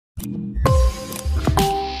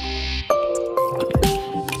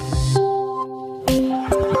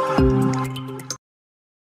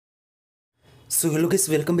So hello guys,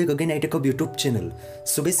 welcome back again at iTechHub YouTube channel.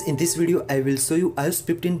 So guys, in this video I will show you iOS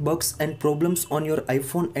 15 bugs and problems on your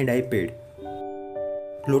iPhone and iPad.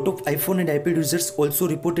 Lot of iPhone and iPad users also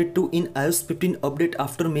reported to in iOS 15 update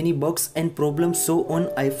after many bugs and problems show on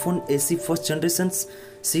iPhone SE first generations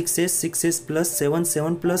 6s, 6s Plus, 7,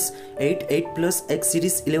 7 Plus, 8, 8 Plus, X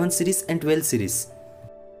series, 11 series and 12 series.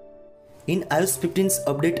 In iOS 15's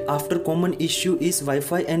update after common issue is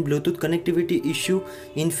Wi-Fi and Bluetooth connectivity issue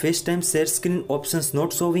in FaceTime share screen options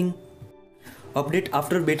not showing. Update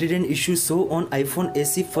after battery drain issue show on iPhone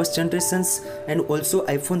SE first generations and also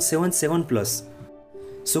iPhone 7, 7 Plus.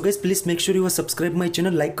 So guys, please make sure you are subscribe my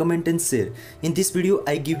channel, like, comment and share. In this video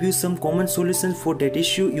I give you some common solutions for that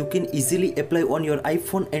issue you can easily apply on your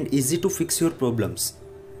iPhone and easy to fix your problems.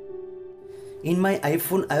 In my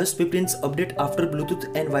iPhone iOS 15's update after Bluetooth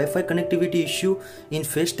and Wi-Fi connectivity issue in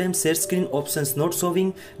FaceTime share screen options not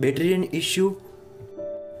showing, battery drain issue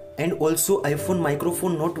and also iPhone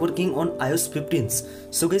microphone not working on iOS 15's.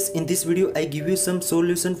 So guys, in this video I give you some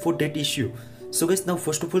solution for that issue. So guys, now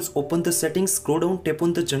first of all open the settings, scroll down, tap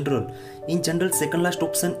on the general. In general second last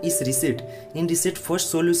option is reset. In reset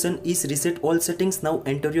first solution is reset all settings. Now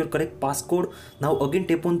enter your correct passcode. Now again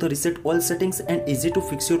tap on the reset all settings and easy to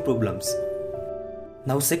fix your problems.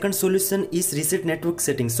 Now second solution is reset network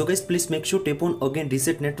settings. So guys, please make sure tap on again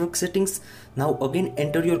reset network settings. Now again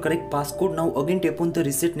enter your correct passcode. Now again tap on the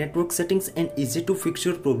reset network settings and easy to fix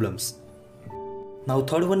your problems. Now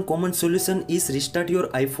third one common solution is restart your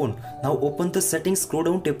iPhone. Now open the settings, scroll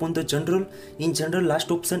down, tap on the general. In general last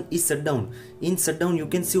option is shutdown. In shutdown you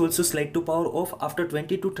can see also slide to power off. After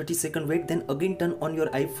 20 to 30 second wait, then again turn on your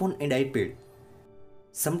iPhone and iPad.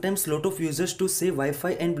 Sometimes lot of users to say Wi-Fi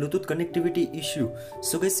and Bluetooth connectivity issue.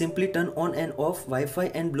 So guys, simply turn on and off Wi-Fi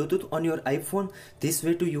and Bluetooth on your iPhone. This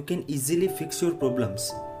way too you can easily fix your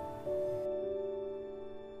problems.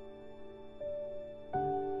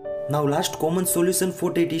 Now last common solution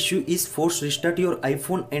for that issue is force restart your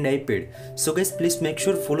iPhone and iPad. So guys, please make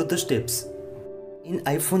sure follow the steps. In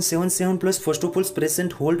iPhone 7, 7 Plus, first of all press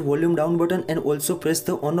and hold volume down button and also press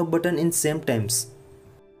the on off button in same times.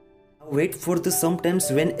 Wait for the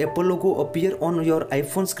sometimes when Apple logo appear on your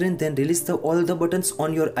iPhone screen, then release all the buttons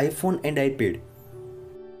on your iPhone and iPad.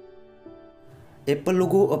 Apple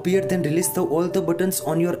logo appear, then release all the buttons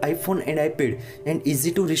on your iPhone and iPad and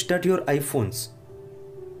easy to restart your iPhones.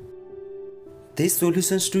 These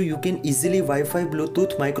solutions too you can easily Wi-Fi,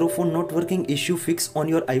 Bluetooth, microphone not working issue fix on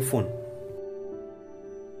your iPhone.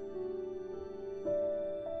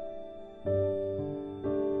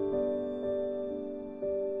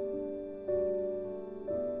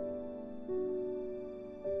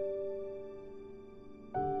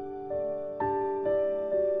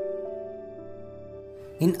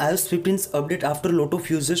 In iOS 15's update after lot of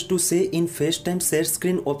users to say in FaceTime share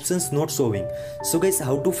screen options not showing. So guys,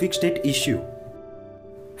 how to fix that issue?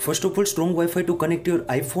 First of all, strong Wi-Fi to connect your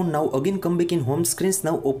iPhone. Now again come back in home screens.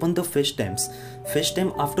 Now open the FaceTimes.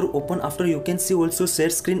 FaceTime after you can see also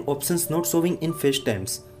share screen options not showing in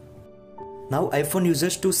FaceTimes. Now iPhone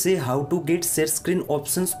users to say how to get share screen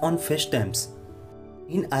options on FaceTimes.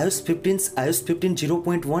 In iOS 15's iOS 15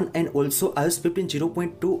 0.1 and also iOS 15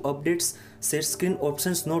 0.2 updates, share screen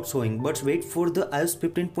options not showing, but wait for the iOS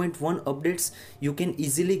 15.1 updates, you can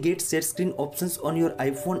easily get share screen options on your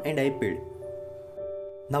iPhone and iPad.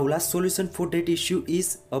 Now last solution for that issue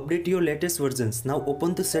is update your latest versions. Now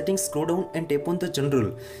open the settings, scroll down and tap on the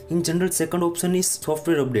general. In general second option is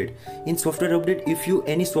software update. In software update, if you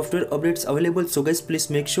any software updates available, so guys please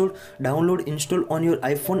make sure download install on your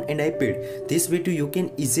iPhone and iPad. This way too you can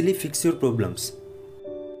easily fix your problems.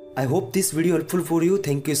 I hope this video helpful for you.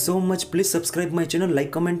 Thank you so much. Please subscribe my channel,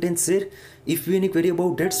 like, comment and share. If you have any query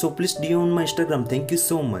about that, so please DM on my Instagram. Thank you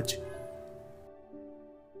so much.